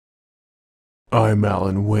I'm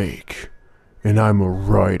Alan Wake, and I'm a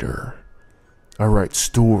writer. I write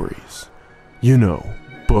stories. You know,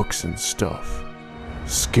 books and stuff.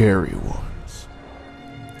 Scary ones.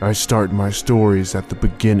 I start my stories at the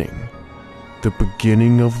beginning. The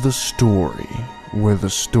beginning of the story, where the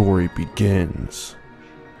story begins.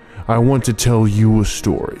 I want to tell you a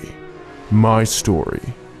story. My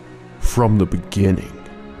story. From the beginning.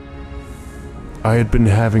 I had been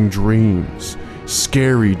having dreams.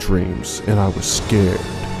 Scary dreams, and I was scared.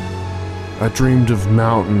 I dreamed of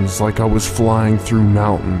mountains like I was flying through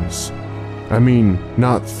mountains. I mean,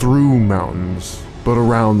 not through mountains, but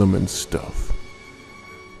around them and stuff.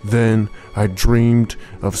 Then I dreamed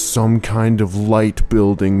of some kind of light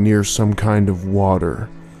building near some kind of water.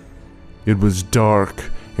 It was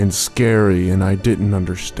dark and scary, and I didn't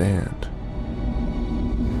understand.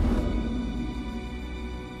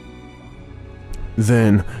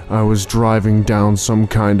 Then I was driving down some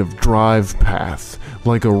kind of drive path,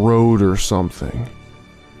 like a road or something.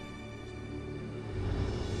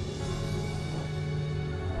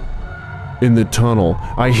 In the tunnel,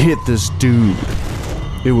 I hit this dude.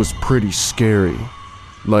 It was pretty scary.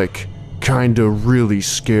 Like, kinda really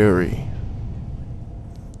scary.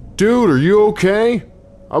 Dude, are you okay?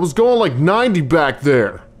 I was going like 90 back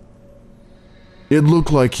there. It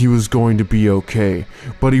looked like he was going to be okay,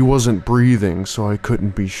 but he wasn't breathing, so I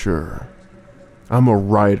couldn't be sure. I'm a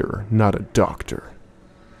writer, not a doctor.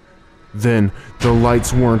 Then, the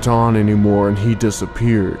lights weren't on anymore and he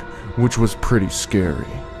disappeared, which was pretty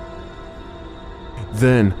scary.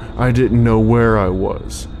 Then, I didn't know where I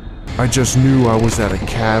was. I just knew I was at a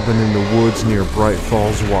cabin in the woods near Bright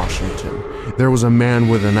Falls, Washington. There was a man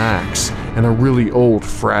with an axe and a really old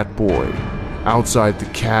frat boy outside the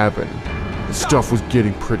cabin. The stuff was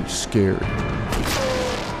getting pretty scary.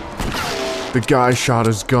 The guy shot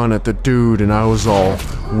his gun at the dude and I was all,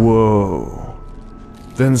 whoa.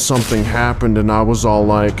 Then something happened and I was all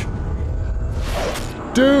like,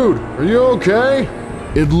 dude, are you okay?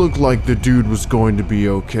 It looked like the dude was going to be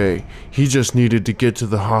okay. He just needed to get to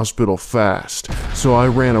the hospital fast, so I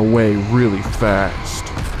ran away really fast.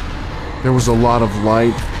 There was a lot of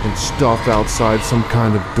light and stuff outside some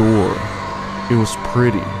kind of door. It was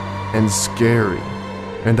pretty and scary,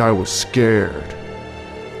 and I was scared.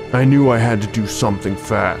 I knew I had to do something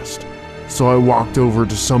fast, so I walked over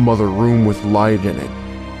to some other room with light in it.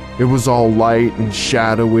 It was all light and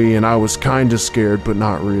shadowy, and I was kinda scared, but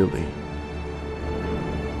not really.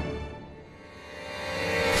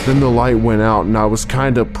 Then the light went out, and I was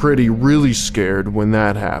kinda really scared when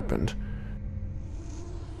that happened.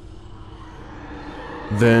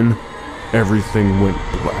 Then, everything went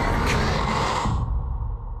black.